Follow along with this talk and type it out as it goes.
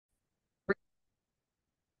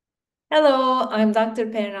Hello, I'm Dr.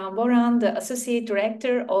 Perran Boran, the Associate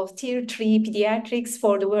Director of Tier 3 Pediatrics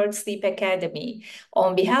for the World Sleep Academy.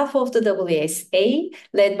 On behalf of the WSA,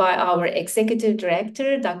 led by our Executive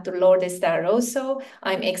Director, Dr. Lourdes Del Rosso,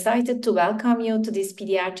 I'm excited to welcome you to this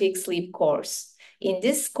pediatric sleep course. In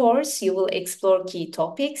this course, you will explore key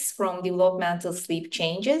topics from developmental sleep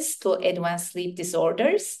changes to advanced sleep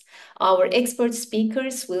disorders. Our expert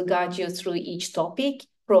speakers will guide you through each topic,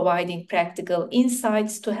 providing practical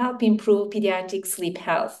insights to help improve pediatric sleep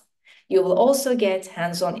health. You will also get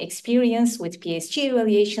hands-on experience with PSG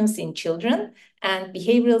evaluations in children and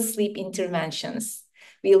behavioral sleep interventions.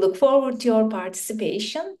 We look forward to your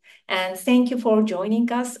participation and thank you for joining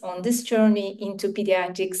us on this journey into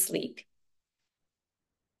pediatric sleep.